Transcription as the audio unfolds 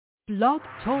Blog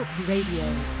Talk Radio.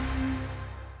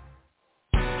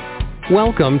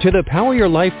 Welcome to the Power Your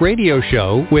Life radio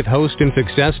show with host and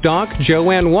success doc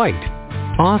Joanne White.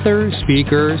 Author,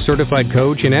 speaker, certified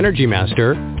coach, and energy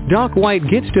master, Doc White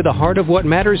gets to the heart of what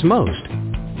matters most.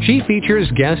 She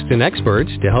features guests and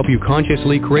experts to help you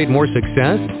consciously create more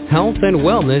success, health, and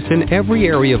wellness in every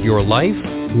area of your life,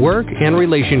 work, and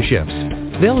relationships.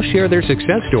 They'll share their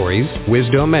success stories,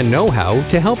 wisdom, and know-how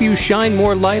to help you shine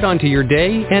more light onto your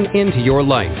day and into your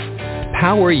life.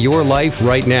 Power your life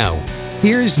right now.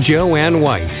 Here's Joanne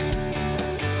White.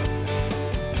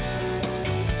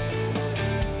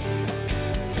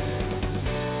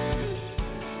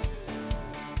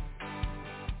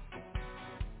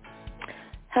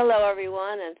 Hello,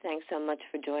 everyone, and thanks so much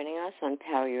for joining us on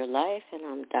Power Your Life. And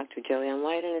I'm Dr. Joanne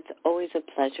White, and it's always a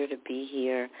pleasure to be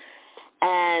here.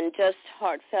 And just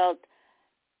heartfelt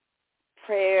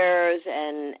prayers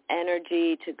and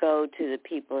energy to go to the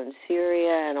people in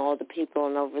Syria and all the people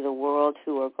all over the world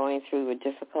who are going through a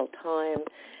difficult time.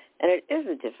 And it is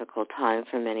a difficult time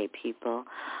for many people.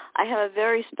 I have a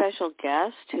very special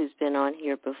guest who's been on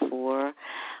here before,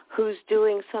 who's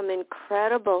doing some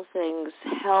incredible things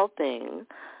helping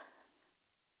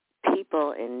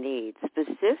people in need,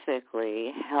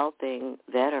 specifically helping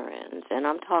veterans. And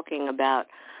I'm talking about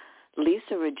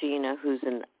Lisa Regina, who's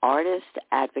an artist,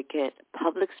 advocate,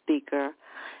 public speaker,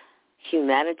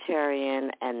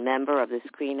 humanitarian, and member of the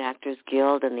Screen Actors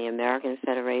Guild and the American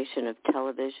Federation of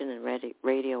Television and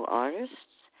Radio Artists.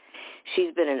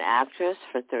 She's been an actress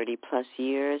for 30-plus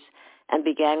years and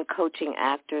began coaching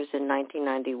actors in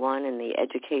 1991 in the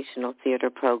educational theater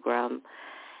program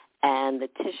and the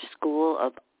Tisch School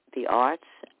of the Arts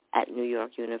at New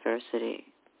York University.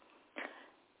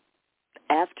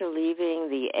 After leaving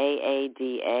the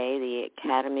AADA, the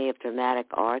Academy of Dramatic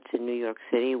Arts in New York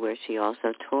City, where she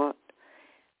also taught,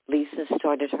 Lisa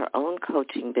started her own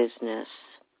coaching business,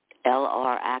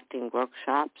 LR Acting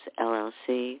Workshops,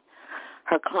 LLC.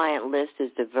 Her client list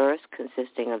is diverse,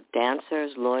 consisting of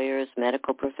dancers, lawyers,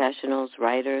 medical professionals,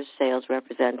 writers, sales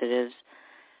representatives,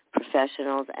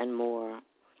 professionals, and more.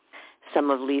 Some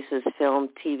of Lisa's film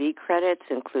TV credits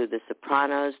include The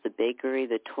Sopranos, The Bakery,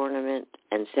 The Tournament,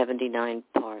 and 79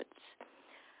 Parts.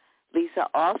 Lisa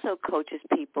also coaches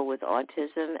people with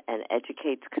autism and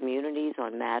educates communities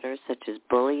on matters such as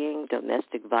bullying,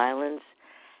 domestic violence,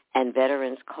 and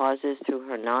veterans' causes through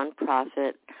her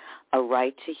nonprofit, A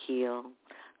Right to Heal.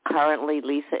 Currently,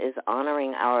 Lisa is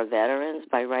honoring our veterans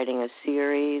by writing a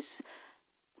series,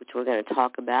 which we're going to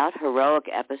talk about, heroic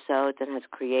episodes, and has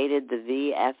created the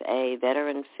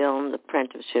VFA-Veterans Film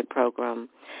Apprenticeship program.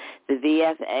 The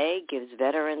VFA gives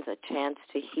veterans a chance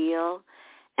to heal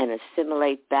and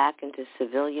assimilate back into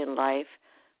civilian life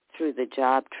through the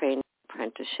job training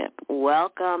apprenticeship.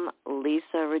 Welcome,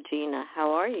 Lisa Regina.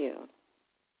 How are you?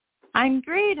 I'm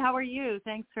great. How are you?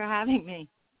 Thanks for having me.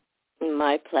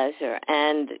 My pleasure.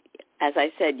 And as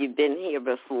I said, you've been here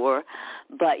before,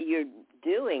 but you're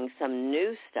doing some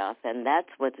new stuff, and that's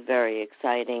what's very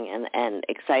exciting, and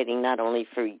exciting not only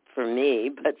for me,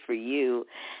 but for you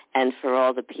and for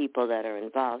all the people that are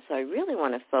involved. So I really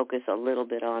want to focus a little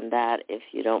bit on that, if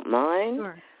you don't mind.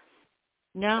 Sure.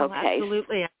 No, okay.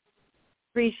 Absolutely. I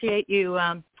appreciate you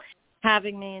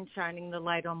having me and shining the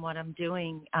light on what I'm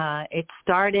doing. It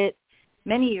started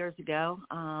many years ago.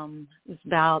 It was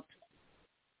about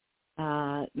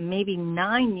maybe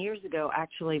 9 years ago,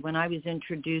 actually, when I was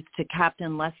introduced to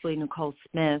Captain Leslie Nicole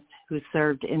Smith, who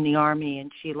served in the Army,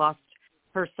 and she lost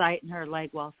her sight and her leg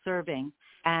while serving.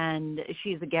 And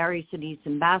she's a Gary Sinise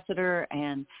ambassador,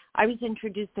 and I was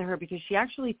introduced to her because she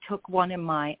actually took one of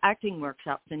my acting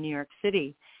workshops in New York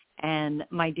City. And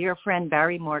my dear friend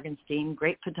Barry Morgenstein,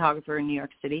 great photographer in New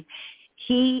York City,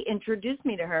 he introduced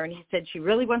me to her, and he said, she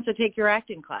really wants to take your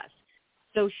acting class.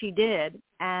 So she did,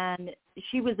 and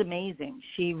she was amazing.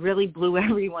 She really blew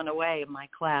everyone away in my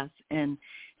class. And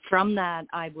from that,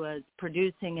 I was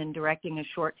producing and directing a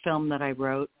short film that I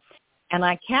wrote, and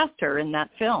I cast her in that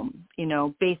film,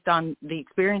 based on the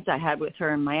experience I had with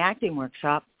her in my acting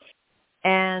workshop.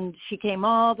 And she came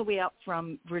all the way up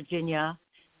from Virginia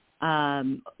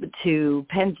to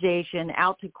Penn Station,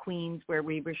 out to Queens, where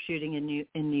we were shooting in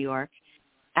New York.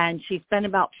 And she spent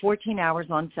about 14 hours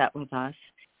on set with us.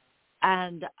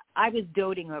 And I was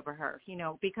doting over her,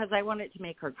 because I wanted to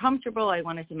make her comfortable. I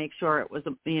wanted to make sure it was,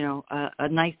 a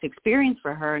nice experience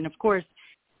for her. And, of course,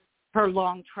 her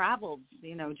long travels,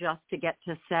 just to get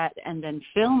to set and then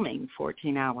filming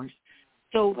 14 hours.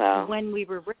 So wow. When we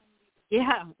were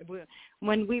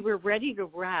ready to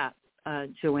wrap,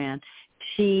 Joanne,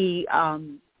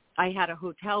 I had a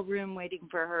hotel room waiting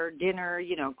for her, dinner,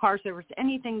 car service,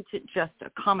 anything to just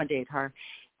accommodate her.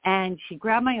 And she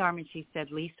grabbed my arm and she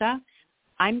said, Lisa,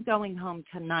 I'm going home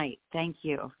tonight. Thank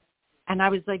you. And I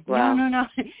was like, wow. no.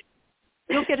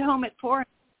 You'll get home at 4 in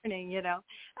the morning,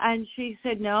 And she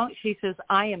said, no. She says,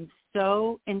 I am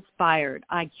so inspired.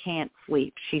 I can't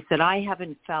sleep. She said, I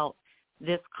haven't felt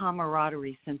this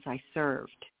camaraderie since I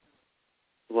served.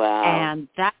 Wow. And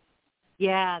that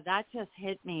just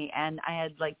hit me. And I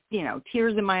had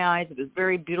tears in my eyes. It was a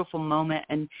very beautiful moment.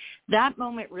 And that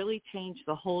moment really changed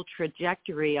the whole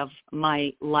trajectory of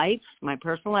my life, my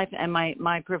personal life, and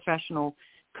my professional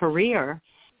career,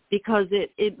 because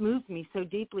it moved me so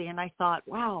deeply. And I thought,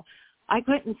 wow, I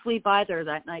couldn't sleep either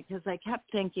that night because I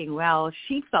kept thinking, well, if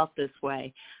she felt this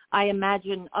way, I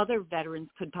imagine other veterans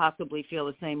could possibly feel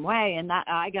the same way. And that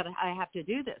I have to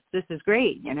do this. This is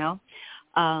great,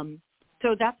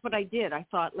 So that's what I did. I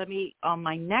thought, on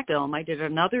my next film, I did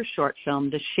another short film,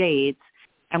 The Shades,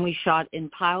 and we shot in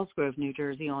Pilesgrove, New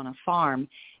Jersey on a farm,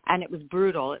 and it was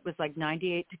brutal. It was like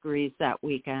 98 degrees that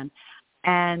weekend.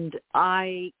 And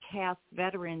I cast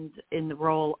veterans in the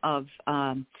role of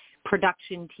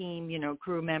production team,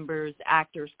 crew members,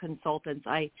 actors, consultants.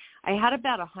 I had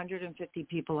about 150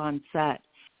 people on set,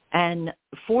 and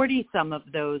 40 some of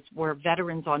those were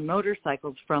veterans on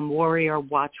motorcycles from Warrior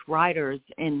Watch Riders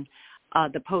in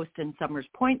the post in Summers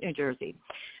Point, New Jersey.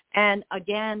 And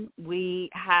again, we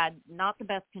had not the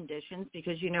best conditions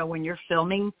because, when you're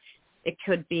filming, it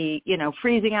could be,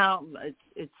 freezing out,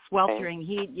 it's sweltering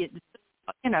heat,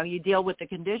 you deal with the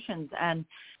conditions, and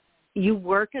you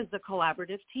work as a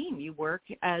collaborative team. You work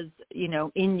as,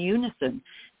 in unison.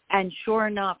 And sure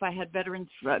enough, I had veterans,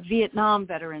 Vietnam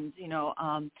veterans,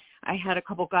 I had a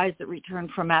couple guys that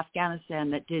returned from Afghanistan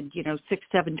that did,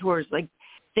 6-7 tours. Like,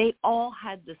 they all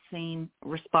had the same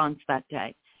response that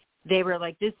day. They were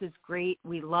like, this is great.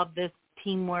 We love this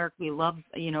teamwork. We love,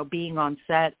 being on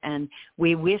set, and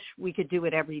we wish we could do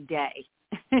it every day.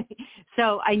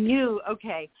 So I knew,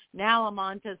 okay, now I'm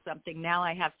on to something. Now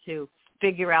I have to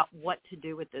figure out what to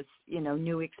do with this,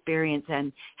 new experience,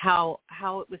 and how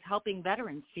it was helping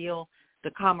veterans feel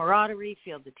the camaraderie,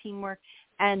 feel the teamwork.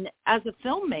 And as a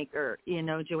filmmaker,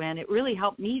 Joanne, it really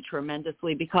helped me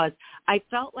tremendously because I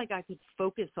felt like I could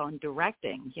focus on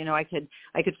directing. I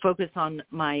could focus on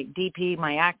my DP,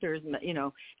 my actors,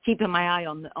 keeping my eye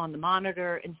on the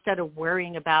monitor instead of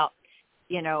worrying about,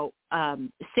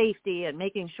 safety and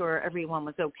making sure everyone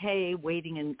was okay,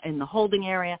 waiting in the holding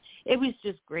area. It was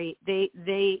just great.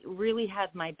 They really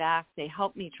had my back. They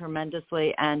helped me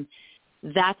tremendously, and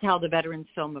that's how the Veterans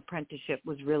Film Apprenticeship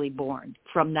was really born,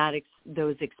 from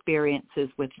those experiences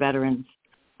with veterans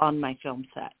on my film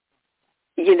set.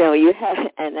 You have,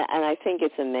 and I think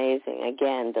it's amazing,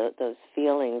 again, those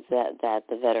feelings that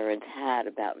the veterans had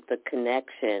about the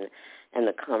connection and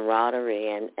the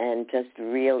camaraderie and just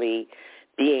really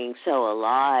being so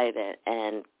alive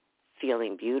and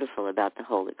feeling beautiful about the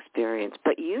whole experience.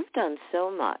 But you've done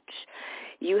so much.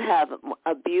 You have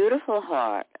a beautiful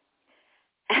heart.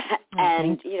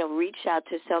 And, reached out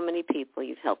to so many people.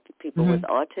 You've helped people with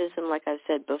autism, like I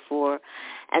said before,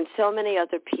 and so many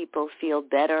other people feel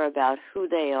better about who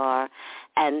they are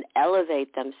and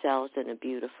elevate themselves in a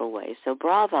beautiful way. So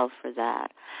bravo for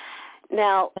that.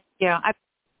 Now, that's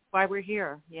why we're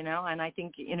here, and I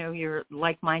think, you're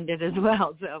like-minded as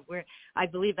well. So I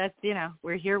believe that's,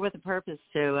 we're here with a purpose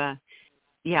to,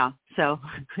 so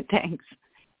thanks.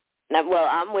 Now, well,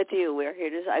 I'm with you.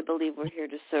 I believe we're here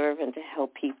to serve and to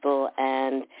help people.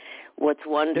 And what's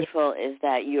wonderful is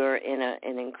that you're in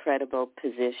an incredible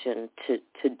position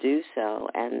to do so,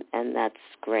 and that's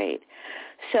great.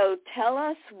 So tell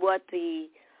us what the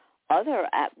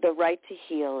Right to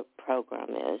Heal program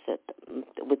is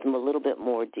with a little bit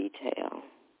more detail.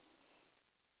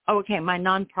 Okay, my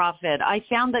nonprofit. I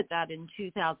founded that in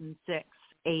 2006,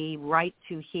 a Right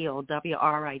to Heal,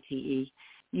 WRITE,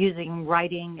 using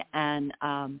writing and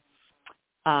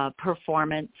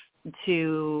performance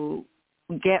to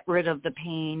get rid of the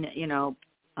pain,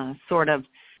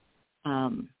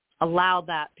 allow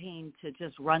that pain to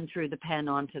just run through the pen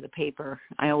onto the paper.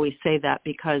 I always say that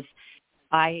because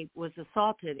I was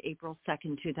assaulted April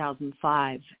 2nd,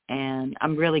 2005, and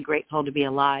I'm really grateful to be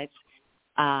alive.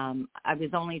 I was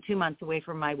only 2 months away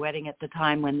from my wedding at the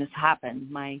time when this happened.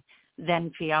 My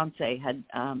then fiance had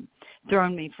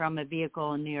thrown me from a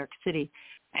vehicle in New York City.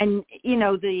 And,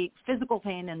 the physical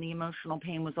pain and the emotional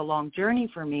pain was a long journey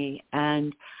for me.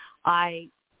 And I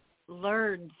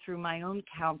learned through my own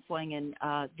counseling and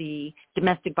the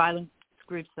domestic violence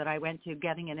groups that I went to,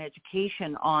 getting an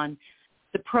education on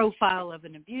the profile of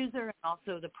an abuser and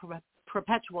also the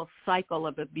perpetual cycle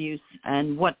of abuse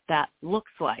and what that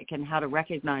looks like and how to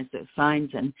recognize those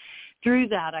signs. And through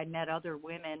that, I met other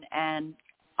women, and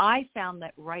I found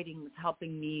that writing was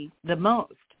helping me the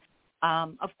most.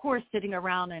 Of course, sitting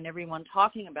around and everyone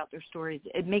talking about their stories,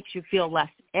 it makes you feel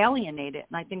less alienated,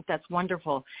 and I think that's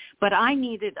wonderful. But I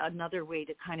needed another way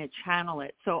to kind of channel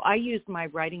it. So I used my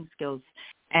writing skills,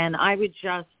 and I would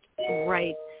just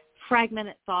write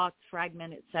fragmented thoughts,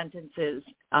 fragmented sentences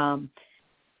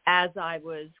as I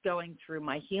was going through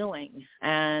my healing.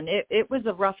 And it was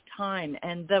a rough time,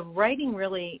 and the writing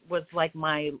really was like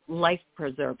my life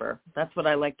preserver. That's what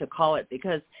I like to call it,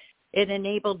 because it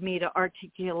enabled me to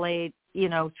articulate,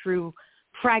 through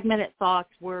fragmented thoughts,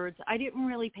 words. I didn't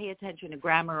really pay attention to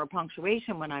grammar or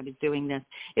punctuation when I was doing this.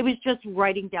 It was just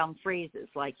writing down phrases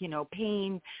like,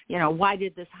 pain, why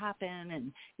did this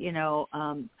happen? And,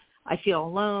 I feel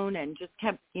alone, and just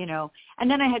kept, and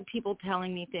then I had people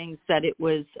telling me things that it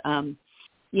was,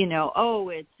 oh,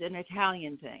 it's an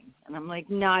Italian thing. And I'm like,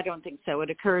 no, I don't think so.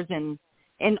 It occurs in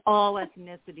all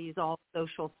ethnicities, all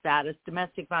social status.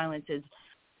 Domestic violence is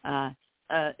a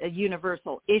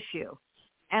universal issue.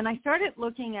 And I started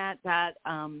looking at that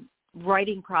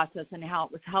writing process and how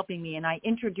it was helping me, and I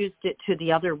introduced it to the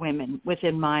other women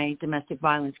within my domestic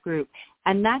violence group.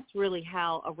 And that's really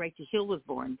how A Right to Heal was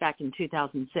born back in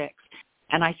 2006.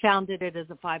 And I founded it as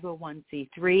a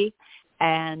 501c3.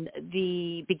 And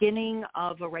the beginning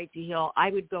of A Right to Heal,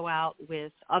 I would go out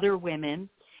with other women,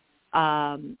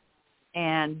 and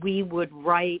we would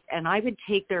write, and I would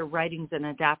take their writings and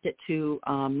adapt it to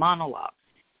monologues.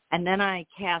 And then I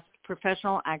cast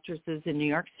professional actresses in New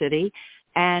York City,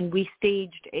 and we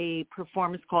staged a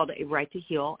performance called A Right to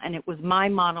Heal, and it was my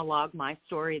monologue, my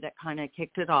story, that kind of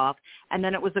kicked it off. And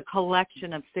then it was a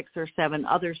collection of 6 or 7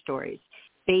 other stories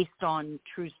based on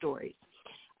true stories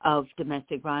of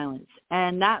domestic violence.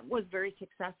 And that was very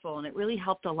successful, and it really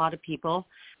helped a lot of people.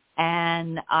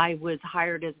 And I was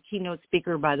hired as a keynote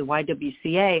speaker by the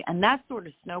YWCA, and that sort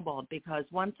of snowballed, because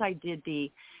once I did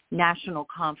the national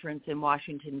conference in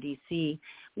Washington, D.C.,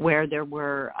 where there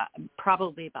were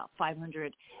probably about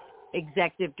 500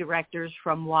 executive directors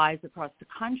from WISE across the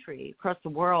country, across the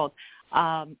world,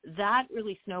 that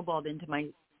really snowballed into my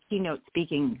keynote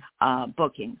speaking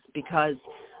bookings, because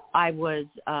I was,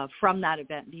 from that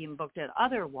event, being booked at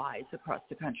other WISE across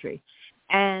the country.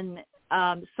 And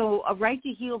so A Right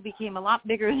to Heal became a lot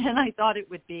bigger than I thought it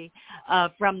would be,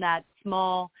 from that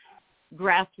small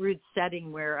grassroots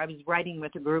setting where I was writing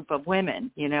with a group of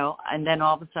women, and then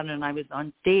all of a sudden I was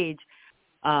on stage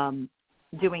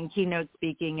doing keynote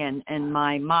speaking and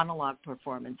my monologue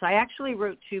performance. I actually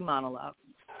wrote 2 monologues.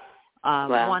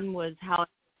 Wow. One was how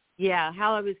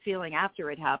I was feeling after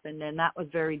it happened, and that was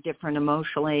very different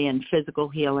emotionally and physical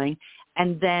healing.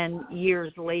 And then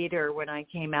years later, when I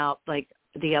came out like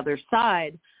the other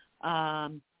side,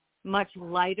 much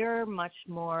lighter, much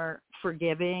more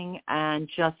forgiving, and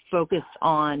just focused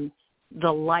on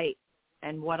the light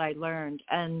and what I learned.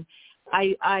 And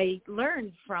I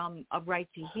learned from A Right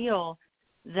to Heal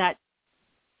that,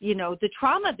 the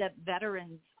trauma that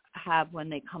veterans have when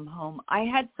they come home, I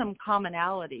had some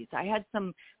commonalities. I had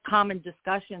some common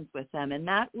discussions with them, and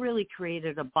that really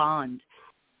created a bond.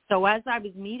 So as I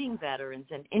was meeting veterans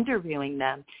and interviewing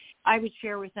them, I would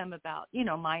share with them about,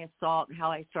 my assault,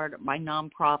 how I started my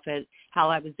nonprofit, how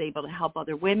I was able to help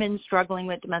other women struggling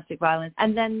with domestic violence,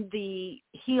 and then the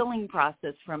healing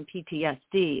process from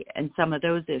PTSD and some of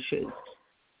those issues.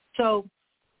 So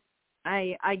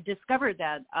I discovered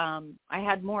that I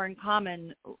had more in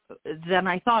common than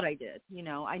I thought I did.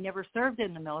 I never served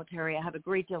in the military. I have a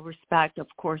great deal of respect, of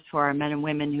course, for our men and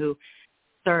women who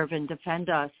serve and defend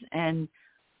us. And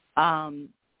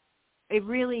it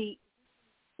really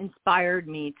inspired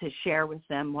me to share with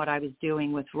them what I was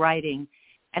doing with writing.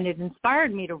 And it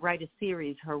inspired me to write a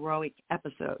series, Heroic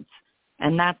Episodes.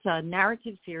 And that's a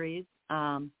narrative series.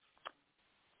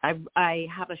 I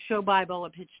have a show Bible, a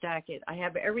pitch deck. I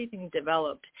have everything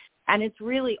developed. And it's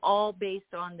really all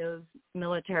based on those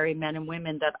military men and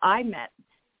women that I met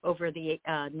over the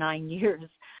 9 years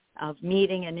of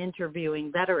meeting and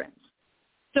interviewing veterans.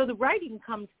 So the writing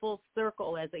comes full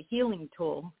circle as a healing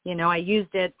tool. I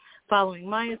used it following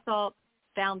my assault,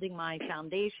 founding my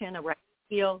foundation, A Right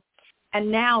to Heal,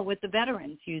 and now with the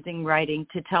veterans using writing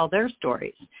to tell their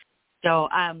stories. So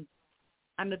I'm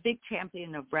a big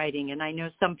champion of writing, and I know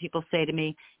some people say to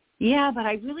me, yeah, but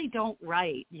I really don't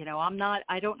write.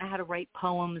 I don't know how to write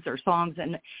poems or songs.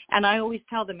 And I always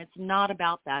tell them it's not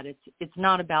about that. It's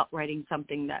not about writing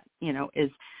something that,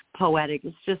 is poetic.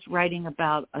 It's just writing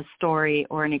about a story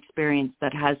or an experience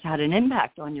that has had an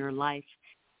impact on your life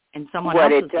and someone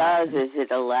else's life. What it does is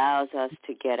it allows us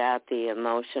to get out the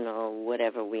emotional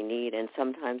whatever we need. And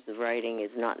sometimes the writing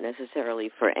is not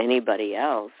necessarily for anybody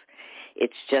else.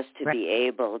 It's just to be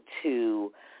able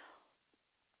to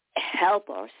help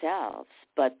ourselves.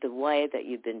 But the way that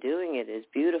you've been doing it is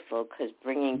beautiful, because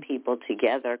bringing people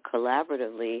together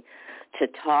collaboratively to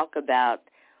talk about,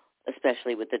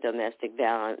 especially with the domestic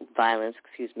violence,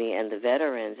 and the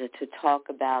veterans, to talk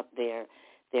about their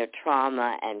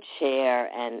trauma and share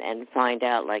and find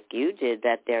out, like you did,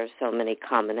 that there are so many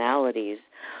commonalities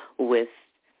with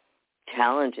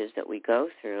challenges that we go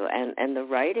through. And the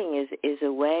writing is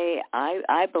a way,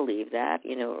 I believe that,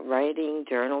 writing,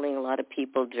 journaling, a lot of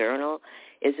people journal,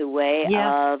 is a way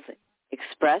of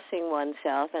expressing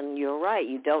oneself. And you're right,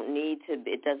 it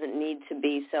doesn't need to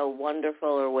be so wonderful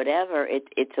or whatever.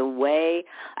 It's a way.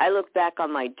 I look back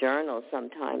on my journal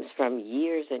sometimes from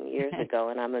years and years ago,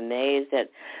 and I'm amazed at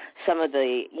some of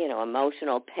the,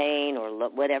 emotional pain or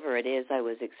whatever it is I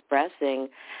was expressing.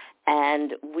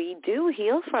 And we do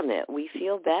heal from it. We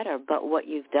feel better. But what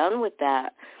you've done with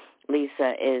that,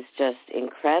 Lisa, is just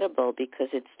incredible, because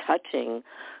it's touching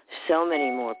so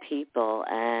many more people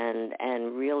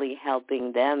and really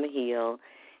helping them heal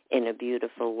in a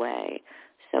beautiful way.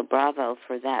 So bravo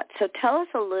for that. So tell us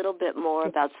a little bit more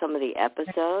about some of the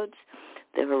episodes,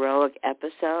 the heroic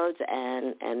episodes,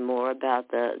 and more about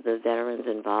the veterans'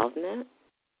 involvement.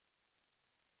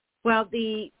 Well,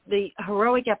 the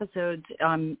heroic episodes,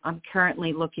 I'm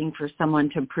currently looking for someone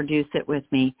to produce it with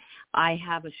me. I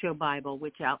have a show Bible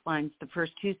which outlines the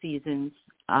first 2 seasons.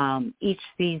 Each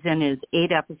season is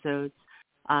 8 episodes.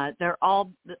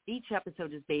 Each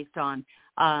episode is based on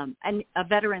a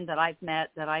veteran that I've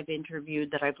met, that I've interviewed,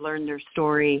 that I've learned their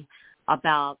story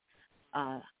about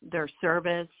their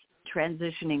service,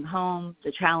 transitioning home,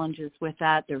 the challenges with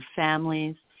that, their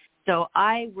families. So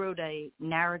I wrote a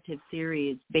narrative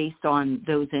series based on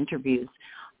those interviews.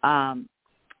 Some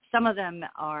of them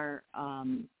are,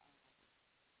 to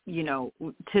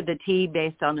the T,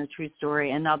 based on a true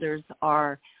story, and others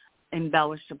are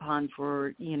embellished upon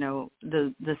for,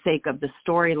 the sake of the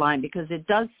storyline, because it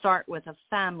does start with a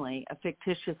family, a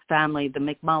fictitious family, the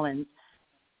McMullins,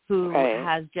 who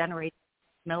has generated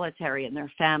military in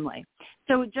their family.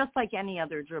 So just like any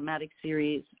other dramatic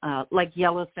series, like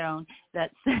Yellowstone,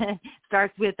 that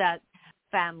starts with that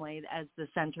family as the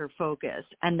center focus,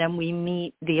 and then we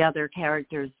meet the other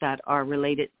characters that are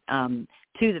related to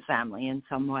the family in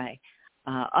some way,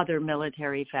 other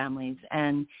military families.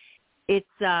 And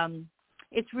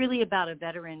it's really about a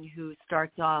veteran who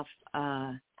starts off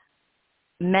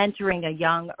mentoring a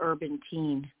young urban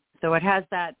teen. So it has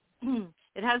that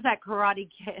Karate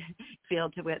Kid feel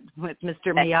to it with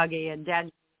Mr. Miyagi and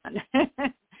Daniel.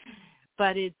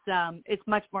 But it's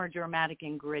much more dramatic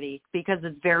and gritty because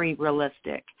it's very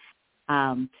realistic.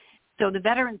 So the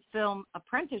Veterans Film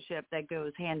Apprenticeship that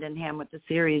goes hand in hand with the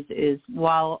series is,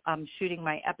 while I'm shooting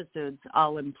my episodes,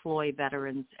 I'll employ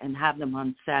veterans and have them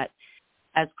on set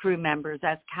as crew members,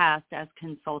 as cast, as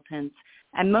consultants,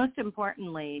 and most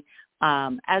importantly,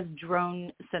 as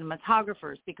drone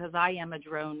cinematographers, because I am a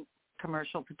drone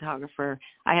commercial photographer.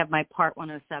 I have my Part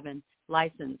 107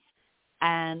 license.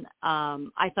 And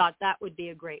I thought that would be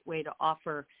a great way to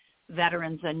offer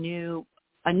veterans a new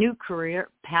career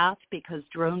path, because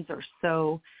drones are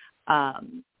so,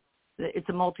 it's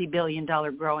a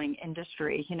multi-billion-dollar growing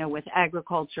industry, with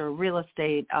agriculture, real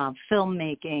estate,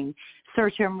 filmmaking,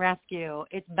 search and rescue.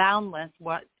 It's boundless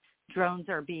what drones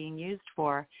are being used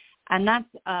for. And that's,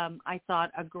 I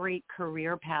thought, a great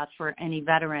career path for any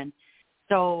veteran.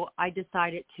 So I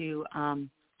decided to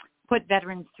put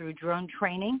veterans through drone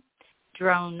training,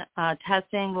 drone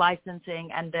testing, licensing,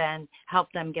 and then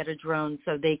help them get a drone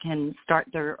so they can start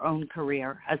their own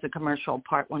career as a commercial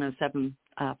Part 107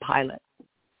 pilot.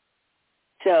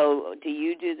 So do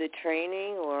you do the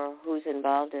training, or who's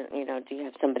involved in, do you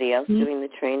have somebody else doing the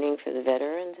training for the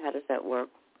veterans? How does that work?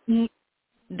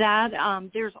 That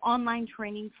there's online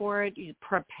training for it,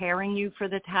 preparing you for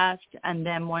the test, and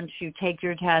then once you take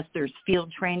your test, there's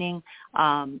field training.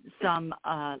 Some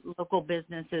local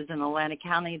businesses in Atlantic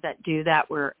County that do that,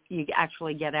 where you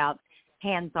actually get out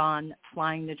hands-on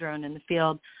flying the drone in the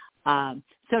field.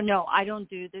 So no, I don't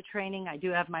do the training. I do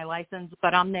have my license,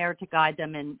 but I'm there to guide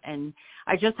them. And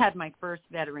I just had my first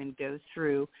veteran go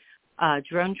through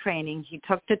drone training. He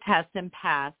took the test and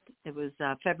passed. It was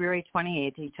February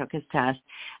 28th. He took his test.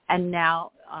 And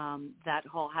now that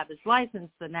he'll have his license,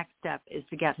 the next step is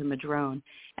to get him a drone.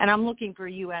 And I'm looking for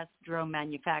U.S. drone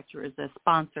manufacturers as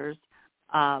sponsors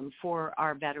for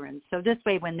our veterans. So this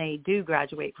way, when they do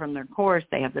graduate from their course,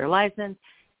 they have their license,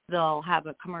 they'll have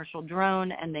a commercial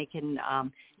drone, and they can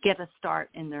get a start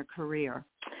in their career.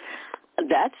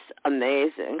 That's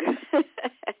amazing.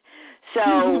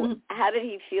 So how did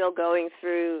he feel going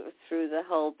through the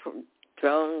whole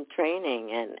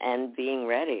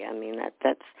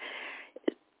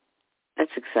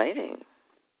That's exciting.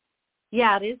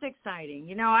 Yeah, it is exciting.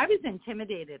 You know, I was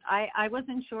intimidated. I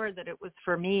wasn't sure that it was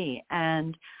for me.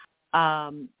 And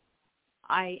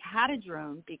I had a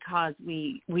drone because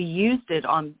we used it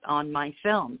on my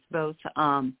films, both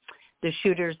the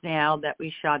Shooters Now that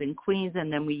we shot in Queens,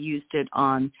 and then we used it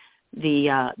on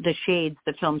the Shades,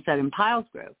 the film set in Piles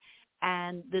Grove.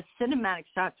 And the cinematic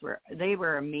shots were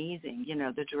amazing, you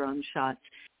know, the drone shots.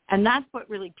 And that's what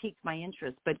really piqued my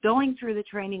interest. But going through the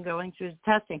training, going through the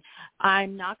testing,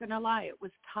 I'm not going to lie, it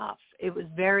was tough. It was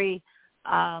very,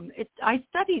 I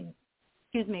studied,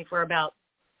 for about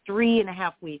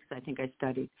 3.5 weeks, I think I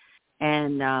studied.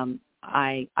 And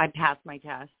I passed my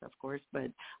test, of course,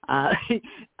 but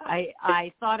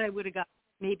I thought I would have got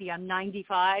maybe a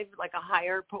 95, like a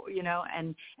higher, you know,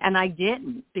 and I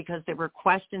didn't, because there were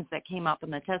questions that came up in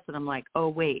the test and I'm like, oh,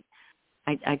 wait.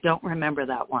 I don't remember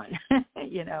that one,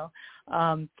 you know.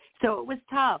 So it was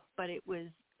tough, but it was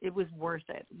worth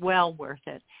it, well worth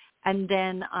it. And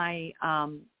then I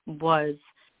was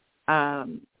a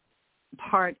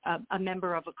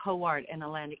member of a cohort in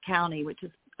Atlantic County, which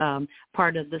is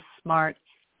part of the SMART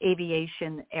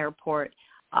Aviation Airport.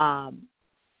 And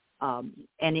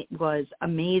it was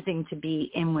amazing to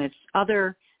be in with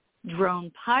other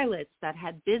drone pilots that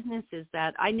had businesses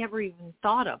that I never even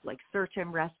thought of, like search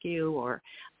and rescue, or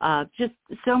just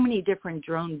so many different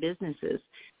drone businesses.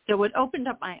 So it opened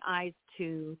up my eyes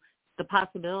to the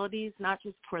possibilities, not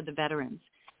just for the veterans.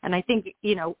 And I think,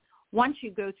 you know, once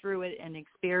you go through it and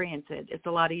experience it, it's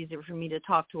a lot easier for me to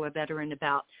talk to a veteran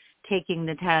about taking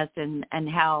the test and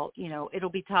how, you know, it'll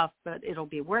be tough, but it'll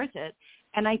be worth it.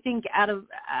 And I think out of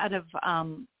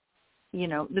you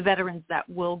know, the veterans that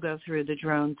will go through the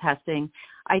drone testing,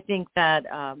 I think that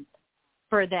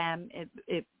for them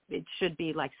it should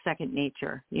be like second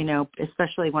nature, you know,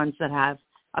 especially ones that have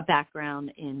a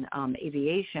background in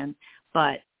aviation.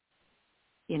 But,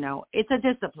 you know, it's a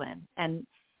discipline, and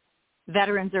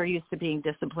veterans are used to being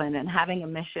disciplined and having a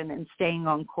mission and staying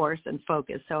on course and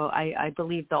focused. So I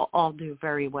believe they'll all do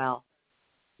very well.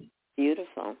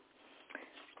 Beautiful.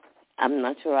 I'm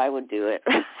not sure I would do it.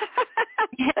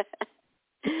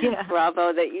 Yeah.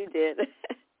 Bravo that you did.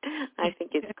 I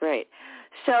think it's great.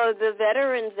 So the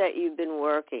veterans that you've been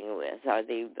working with,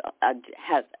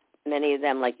 have many of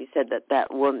them, like you said,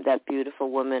 that beautiful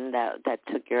woman that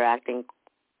took your acting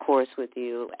course with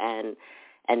you and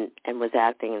was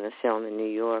acting in the film in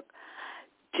New York,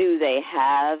 do they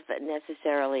have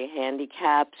necessarily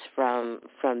handicaps from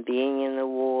being in the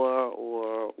war,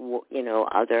 or, you know,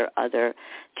 other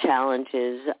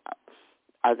challenges?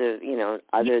 Other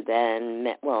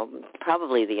than, well,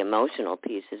 probably the emotional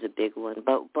piece is a big one,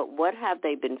 but what have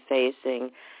they been facing,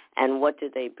 and what do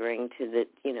they bring to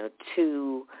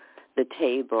the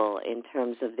table in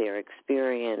terms of their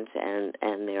experience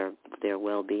and their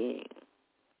well-being?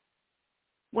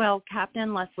 Well,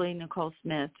 Captain Leslie Nicole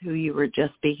Smith, who you were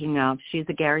just speaking of, she's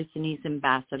a Gary Sinise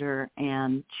ambassador,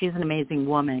 and she's an amazing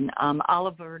woman.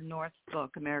 Oliver North's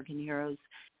book, American Heroes,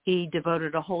 he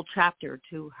devoted a whole chapter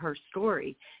to her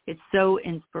story. It's so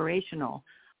inspirational.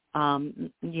 You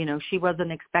know, she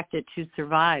wasn't expected to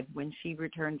survive. When she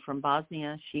returned from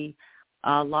Bosnia, she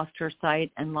lost her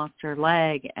sight and lost her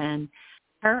leg. And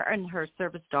her and her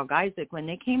service dog, Isaac, when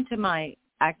they came to my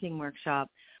acting workshop,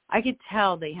 I could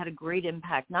tell they had a great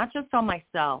impact, not just on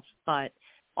myself, but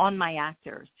on my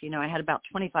actors. You know, I had about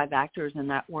 25 actors in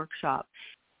that workshop.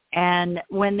 And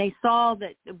when they saw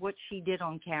that what she did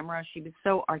on camera, she was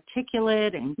so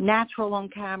articulate and natural on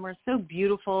camera, so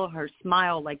beautiful. Her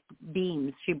smile like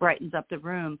beams. She brightens up the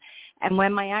room. And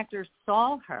when my actors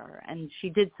saw her and she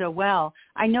did so well,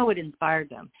 I know it inspired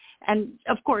them. And,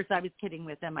 of course, I was kidding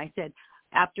with them. I said,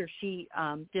 after she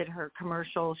did her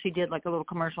commercial, she did like a little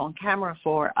commercial on camera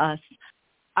for us,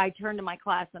 I turned to my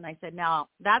class and I said, now,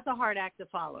 that's a hard act to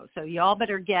follow, so y'all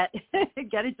better get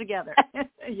it together,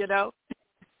 you know.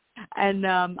 And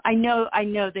I know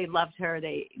they loved her.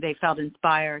 They felt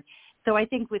inspired. So I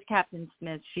think with Captain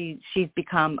Smith, she's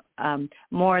become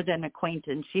more than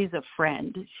acquaintance. She's a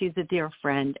friend. She's a dear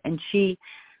friend, and she's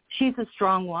a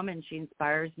strong woman. She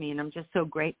inspires me, and I'm just so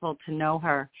grateful to know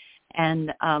her.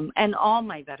 And all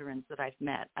my veterans that I've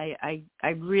met, I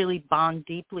really bond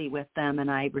deeply with them,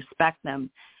 and I respect them.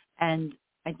 And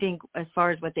I think as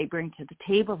far as what they bring to the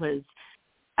table is,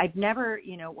 I've never,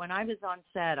 you know, when I was on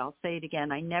set, I'll say it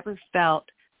again, I never felt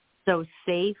so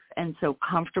safe and so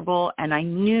comfortable, and I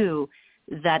knew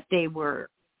that they were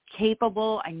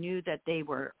capable. I knew that they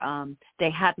were, they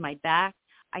had my back.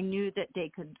 I knew that they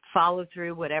could follow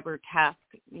through whatever task,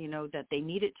 you know, that they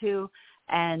needed to.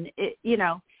 And, it, you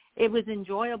know, it was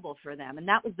enjoyable for them. And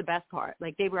that was the best part.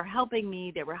 Like, they were helping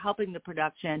me. They were helping the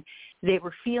production. They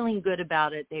were feeling good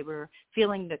about it. They were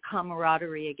feeling the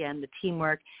camaraderie again, the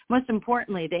teamwork. Most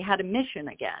importantly, they had a mission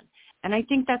again. And I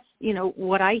think that's,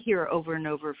 what I hear over and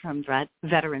over from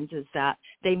veterans is that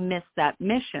they miss that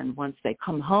mission once they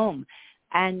come home.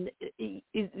 And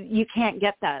you can't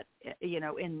get that,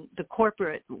 in the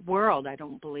corporate world, I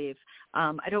don't believe.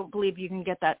 I don't believe you can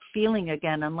get that feeling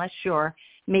again unless you're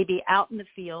maybe out in the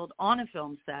field on a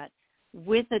film set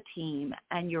with a team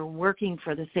and you're working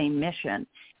for the same mission.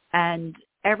 And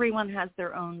everyone has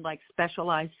their own,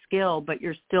 specialized skill, but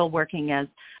you're still working as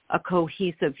a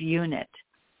cohesive unit.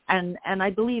 And I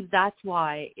believe that's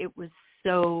why it was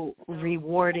so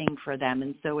rewarding for them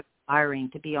and so inspiring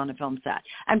to be on a film set,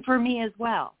 and for me as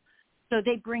well. So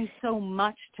they bring so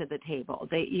much to the table.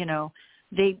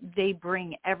 They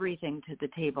bring everything to the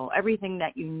table, everything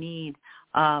that you need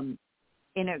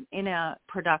in a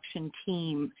production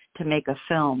team to make a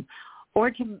film, or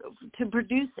to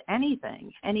produce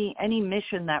anything, any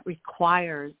mission that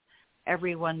requires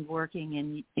everyone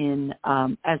working in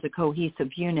as a cohesive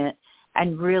unit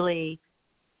and really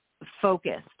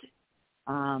focused.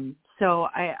 So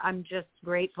I'm just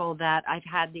grateful that I've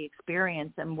had the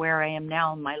experience and where I am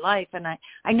now in my life. And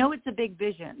I know it's a big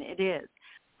vision. It is.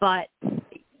 But,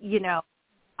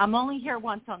 I'm only here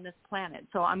once on this planet,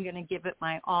 so I'm going to give it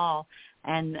my all.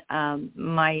 And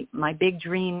my big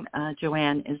dream,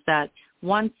 Joanne, is that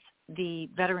once the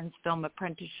Veterans Film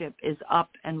Apprenticeship is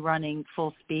up and running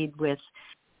full speed with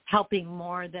helping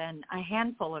more than a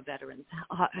handful of veterans,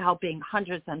 helping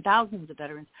hundreds and thousands of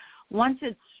veterans, once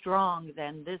it's strong,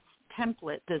 then this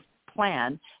template, this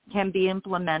plan can be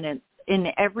implemented in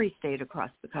every state across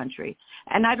the country.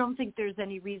 And I don't think there's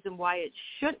any reason why it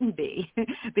shouldn't be,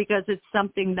 because it's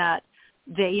something that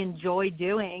they enjoy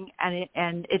doing,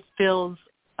 and it fills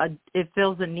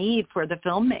a need for the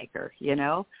filmmaker,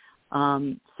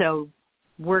 So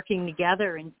working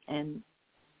together and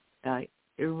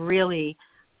really,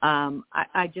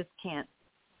 I just can't.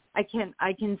 I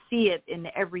can see it in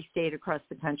every state across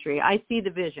the country. I see the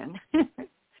vision.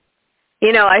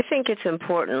 I think it's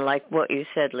important, like what you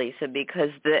said, Lisa, because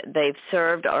they've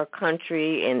served our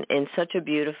country in such a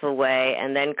beautiful way,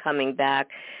 and then coming back,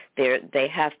 they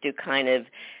have to kind of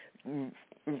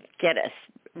get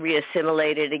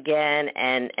reassimilated again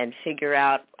and figure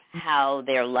out how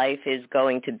their life is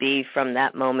going to be from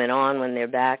that moment on when they're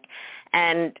back.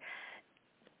 And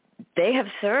they have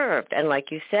served, and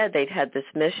like you said, they've had this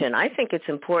mission. I think it's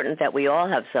important that we all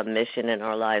have some mission in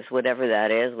our lives, whatever that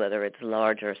is, whether it's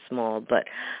large or small. But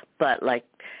like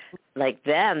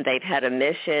them, they've had a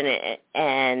mission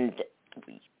and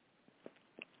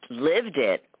lived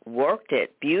it, worked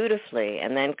it beautifully,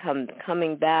 and then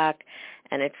coming back,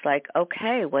 and it's like,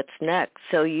 okay, what's next?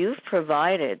 So you've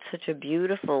provided such a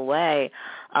beautiful way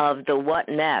of the what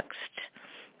next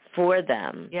for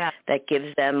them that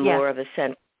gives them more of a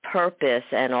sense purpose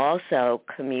and also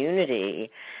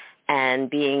community, and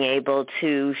being able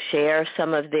to share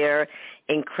some of their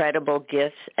incredible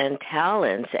gifts and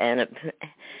talents and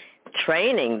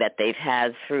training that they've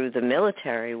had through the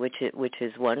military, which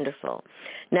is wonderful.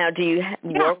 Now, do you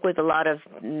work with a lot of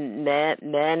men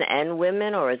and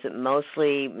women, or is it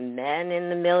mostly men in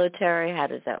the military? How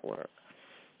does that work?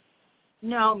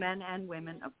 No, men and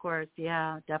women, of course.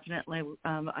 Yeah, definitely.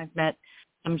 I've met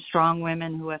some strong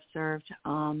women who have served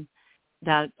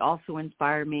that also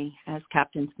inspire me as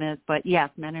Captain Smith. But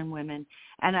yes, men and women.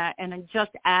 And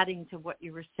just adding to what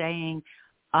you were saying,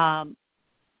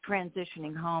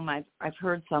 transitioning home, I've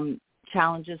heard some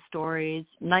challenges stories,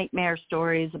 nightmare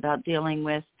stories about dealing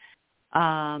with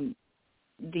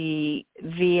the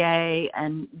VA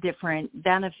and different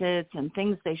benefits and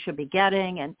things they should be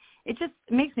getting, and it just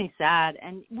makes me sad.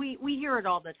 And we hear it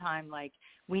all the time, like,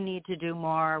 we need to do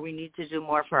more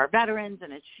for our veterans,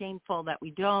 and it's shameful that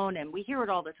we don't, and we hear it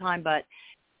all the time. But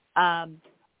I'm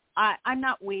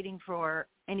not waiting for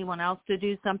anyone else to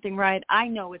do something right. I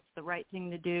know it's the right thing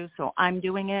to do, so I'm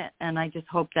doing it, and I just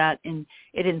hope that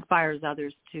it inspires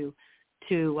others to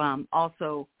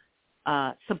also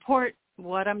support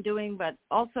what I'm doing, but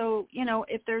also,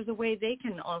 if there's a way they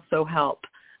can also help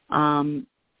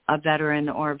a veteran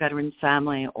or a veteran's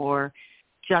family, or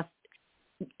just,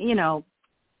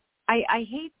 I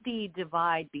hate the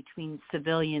divide between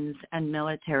civilians and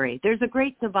military. There's a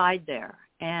great divide there,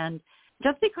 and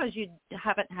just because you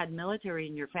haven't had military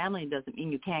in your family doesn't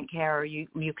mean you can't care, or you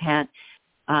can't,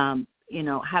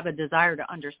 have a desire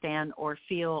to understand or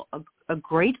feel a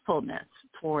gratefulness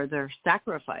for their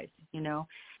sacrifice.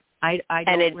 I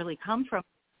don't really come from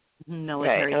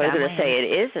military right. I was family. going to say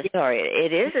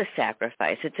it is a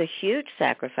sacrifice. It's a huge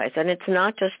sacrifice, and it's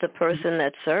not just the person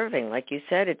that's serving. Like you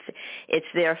said, it's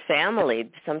their family.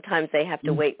 Sometimes they have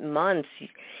to wait months,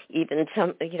 even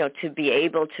to be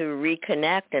able to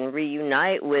reconnect and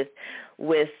reunite with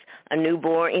a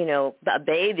newborn, a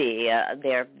baby,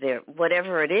 their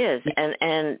whatever it is,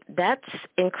 and that's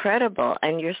incredible.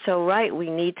 And you're so right. We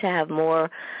need to have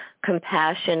more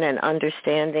compassion and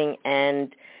understanding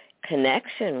and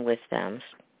connection with them.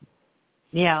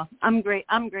 Yeah, I'm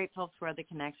grateful for the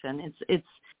connection.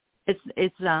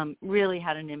 It's really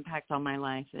had an impact on my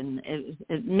life, and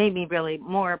it made me really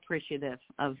more appreciative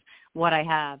of what I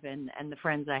have and the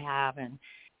friends I have, and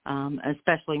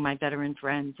especially my veteran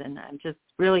friends. And I'm just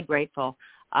really grateful.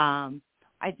 I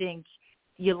think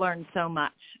you learn so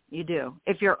much. You do.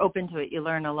 If you're open to it, you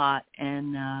learn a lot.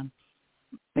 And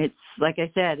it's like I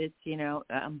said, it's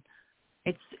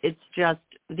just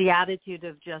the attitude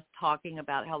of just talking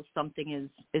about how something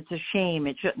it's a shame.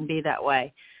 It shouldn't be that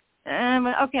way.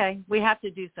 Okay, we have to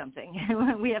do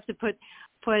something. We have to put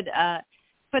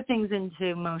things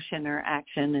into motion or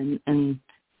action and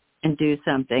do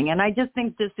something. And I just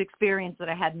think this experience that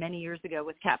I had many years ago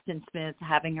with Captain Smith,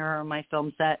 having her on my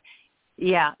film set,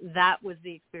 that was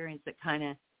the experience that kind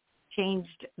of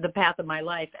changed the path of my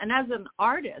life. And as an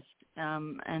artist,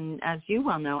 and as you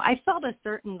well know, I felt a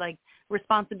certain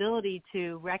responsibility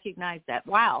to recognize that,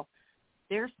 wow,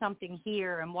 there's something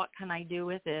here, and what can I do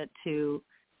with it to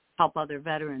help other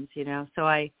veterans, So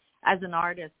as an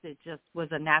artist, it just was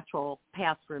a natural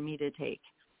path for me to take.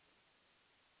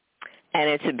 And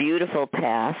it's a beautiful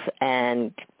path,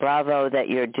 and bravo that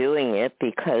you're doing it,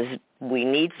 because we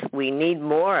need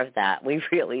more of that. We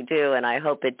really do, and I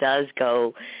hope it does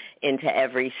go into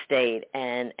every state,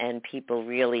 and people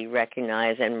really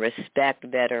recognize and respect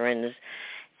veterans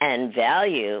and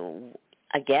value,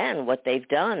 again, what they've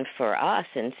done for us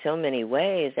in so many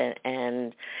ways.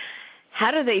 And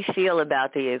how do they feel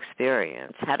about the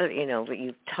experience? How do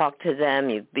you talk to them?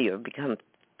 You've become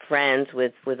friends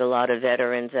with a lot of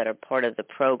veterans that are part of the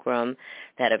program,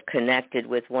 that have connected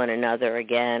with one another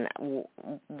again.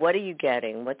 What are you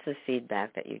getting? What's the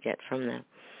feedback that you get from them?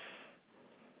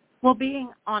 Well, being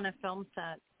on a film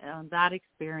set, that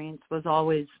experience was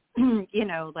always,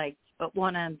 like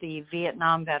one of the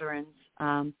Vietnam veterans.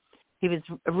 He was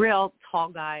a real tall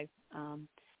guy,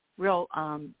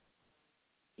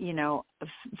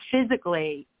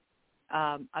 physically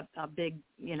a big,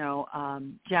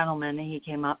 gentleman. He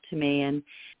came up to me, and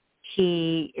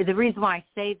the reason why I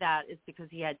say that is because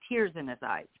he had tears in his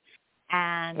eyes.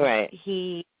 And right.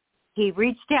 He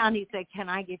reached down, he said, "Can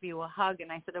I give you a hug?"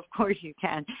 And I said, "Of course you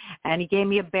can." And he gave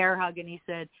me a bear hug, and he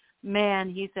said, "Man,"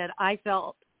 he said, "I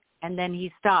felt," and then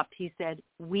he stopped. He said,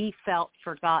 "We felt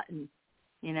forgotten."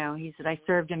 He said, "I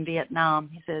served in Vietnam."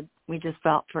 He said, "We just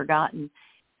felt forgotten."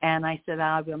 And I said,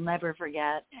 "I will never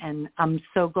forget, and I'm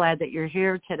so glad that you're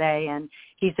here today." And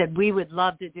he said, "We would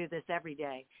love to do this every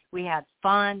day. We had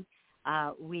fun.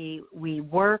 We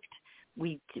worked.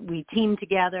 We teamed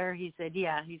together." He said,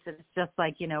 "Yeah." He said, "It's just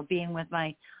like, being with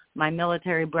my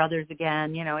military brothers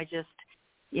again." I just,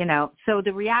 so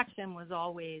the reaction was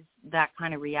always that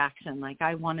kind of reaction, like,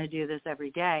 I want to do this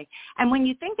every day. And when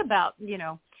you think about,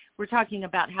 we're talking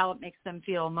about how it makes them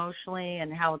feel emotionally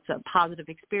and how it's a positive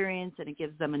experience and it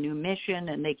gives them a new mission,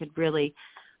 and they could really,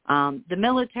 the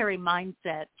military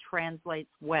mindset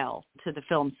translates well to the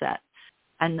film set.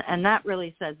 And that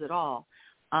really says it all.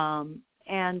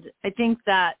 And I think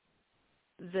that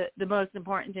the most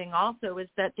important thing also is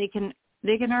that they can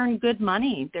earn good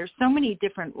money. There's so many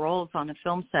different roles on a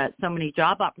film set, so many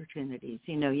job opportunities.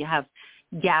 You have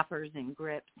gaffers and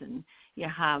grips, and you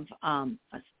have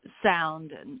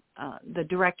sound and the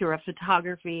director of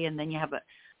photography, and then you have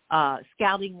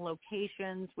scouting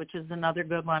locations, which is another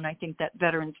good one. I think that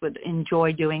veterans would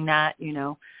enjoy doing that,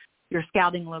 your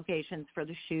scouting locations for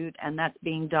the shoot, and that's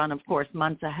being done, of course,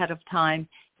 months ahead of time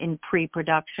in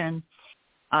pre-production.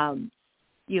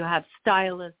 You have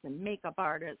stylists and makeup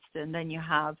artists, and then you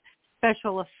have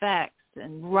special effects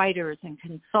and writers and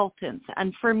consultants.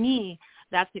 And for me,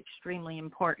 that's extremely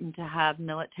important to have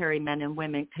military men and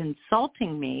women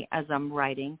consulting me as I'm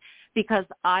writing, because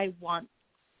I want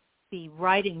the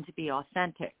writing to be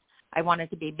authentic. I want it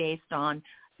to be based on,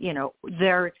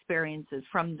 their experiences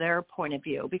from their point of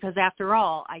view, because after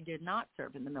all, I did not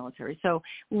serve in the military. So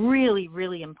really,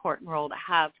 really important role to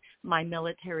have my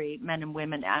military men and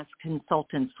women as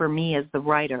consultants for me as the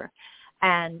writer.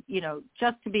 And,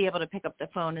 just to be able to pick up the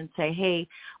phone and say, hey,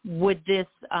 would this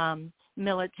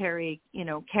military,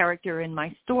 character in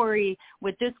my story,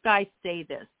 would this guy say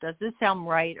this? Does this sound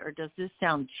right, or does this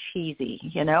sound cheesy,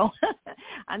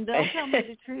 And they'll tell me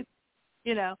the truth.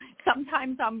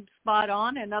 sometimes I'm spot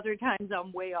on and other times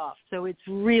I'm way off. So it's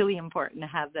really important to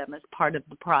have them as part of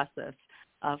the process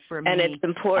for me. And it's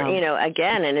important,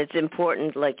 again, and it's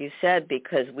important, like you said,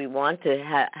 because we want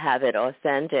to have it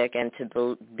authentic and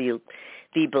to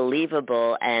be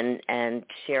believable and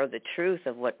share the truth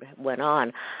of what went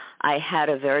on. I had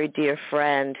a very dear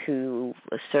friend who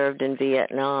served in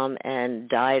Vietnam and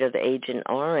died of Agent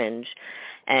Orange,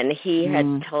 and he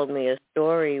had told me a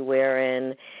story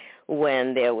wherein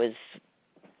when there was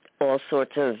all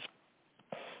sorts of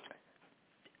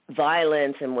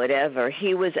violence and whatever,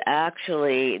 he was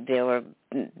actually, there were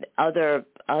other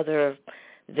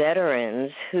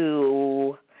veterans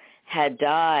who had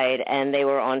died and they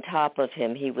were on top of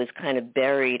him. He was kind of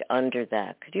buried under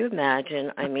that. Could you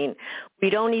imagine? I mean, we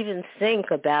don't even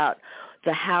think about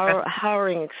the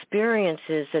harrowing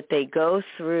experiences that they go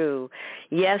through.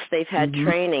 Yes, they've had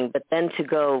training, but then to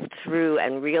go through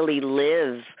and really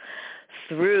live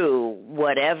through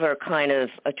whatever kind of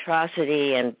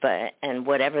atrocity and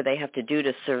whatever they have to do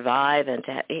to survive, and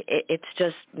it's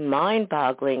just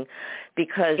mind-boggling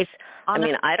because, I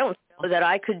don't know that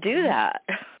I could do that.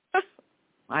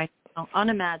 I know,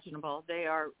 unimaginable. They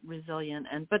are resilient,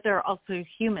 but they're also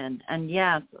human. And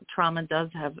yes, trauma does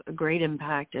have a great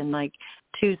impact, and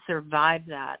to survive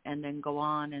that and then go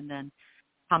on and then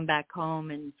come back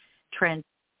home and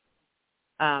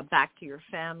back to your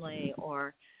family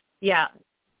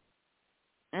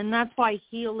and that's why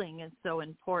healing is so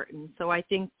important. So I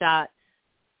think that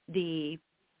the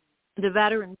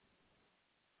Veterans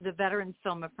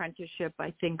Film Apprenticeship,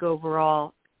 I think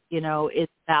overall, is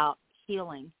about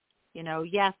healing.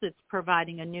 Yes, it's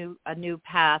providing a new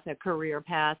path, a career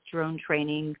path, drone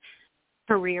training,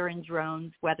 career in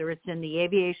drones, whether it's in the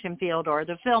aviation field or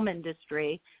the film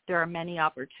industry. There are many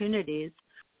opportunities,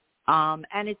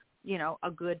 and it's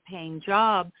a good paying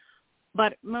job.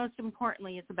 But most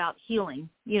importantly, it's about healing,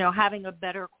 having a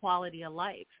better quality of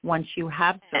life once you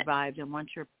have survived and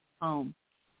once you're home.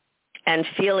 And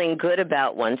feeling good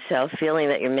about oneself, feeling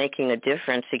that you're making a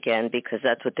difference again, because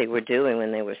that's what they were doing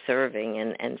when they were serving.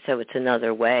 And so it's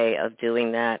another way of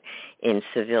doing that in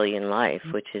civilian life,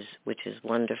 which is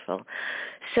wonderful.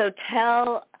 So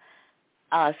tell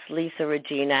us, Lisa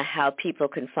Regina, how people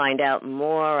can find out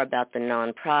more about the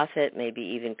nonprofit, maybe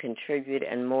even contribute,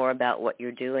 and more about what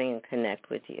you're doing and connect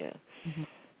with you.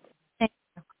 Thank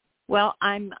you. Well,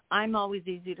 I'm always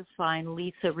easy to find,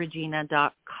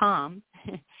 lisaregina.com,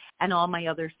 and all my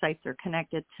other sites are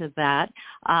connected to that.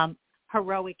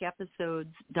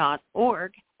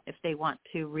 Heroicepisodes.org if they want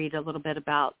to read a little bit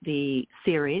about the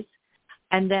series.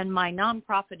 And then my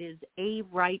nonprofit is A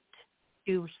Right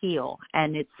to Heal,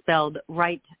 and it's spelled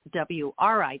right,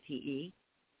 W-R-I-T-E,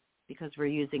 because we're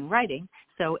using writing.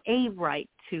 So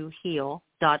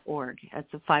arighttoheal.org.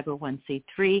 That's a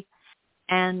 501c3.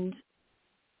 And,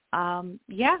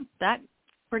 that's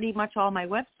pretty much all my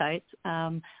websites.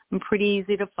 I'm pretty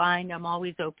easy to find. I'm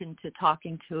always open to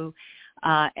talking to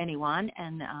anyone,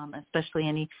 and especially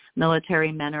any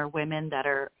military men or women that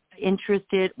are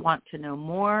interested, want to know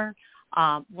more,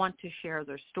 want to share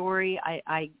their story.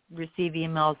 I receive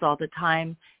emails all the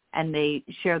time, and they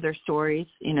share their stories,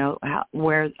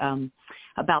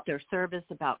 about their service,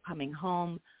 about coming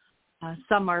home.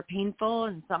 Some are painful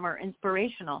and some are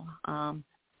inspirational,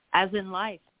 as in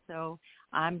life. So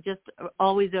I'm just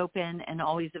always open and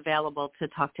always available to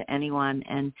talk to anyone,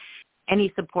 and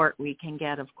any support we can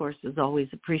get, of course, is always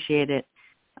appreciated.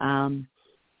 And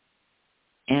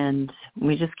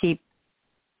we just keep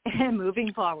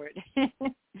moving forward.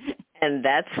 And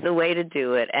that's the way to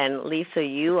do it. And Lisa,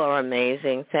 you are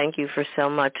amazing. Thank you for so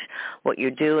much what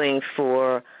you're doing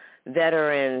for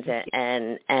veterans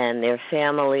and their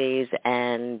families,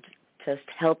 and just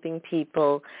helping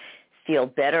people feel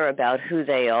better about who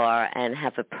they are and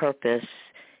have a purpose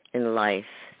in life.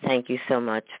 Thank you so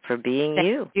much for being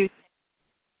you.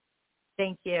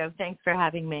 Thank you. Thanks for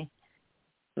having me.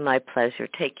 My pleasure.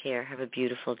 Take care. Have a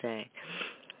beautiful day.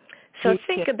 So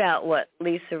think about what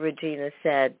Lisa Regina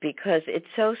said, because it's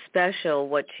so special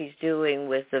what she's doing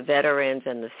with the veterans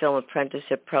and the Film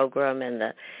Apprenticeship Program and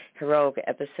the Heroic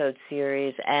Episode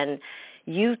Series, and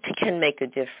you can make a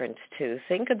difference too.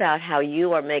 Think about how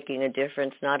you are making a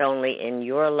difference not only in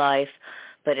your life,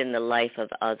 but in the life of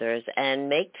others, and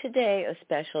make today a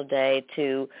special day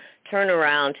to turn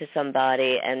around to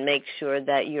somebody and make sure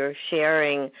that you're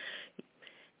sharing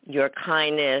your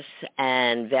kindness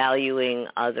and valuing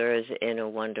others in a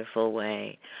wonderful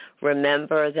way.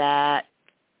 Remember that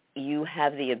you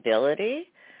have the ability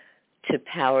to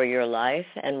power your life,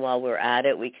 and while we're at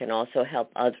it, we can also help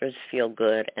others feel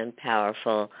good and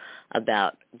powerful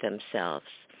about themselves.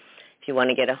 If you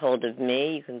want to get a hold of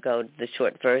me, you can go to the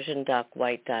short version,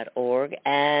 docwhite.org.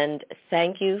 And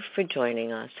thank you for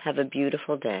joining us. Have a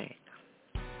beautiful day.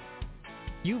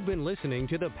 You've been listening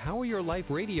to the Power Your Life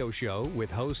radio show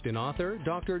with host and author,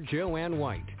 Dr. Joanne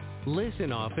White.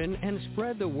 Listen often and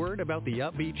spread the word about the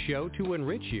upbeat show to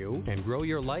enrich you and grow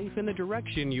your life in the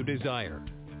direction you desire.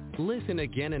 Listen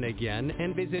again and again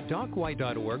and visit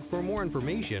docwhite.org for more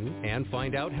information and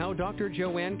find out how Dr.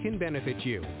 Joanne can benefit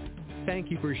you.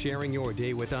 Thank you for sharing your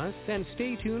day with us, and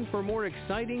stay tuned for more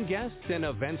exciting guests and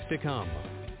events to come.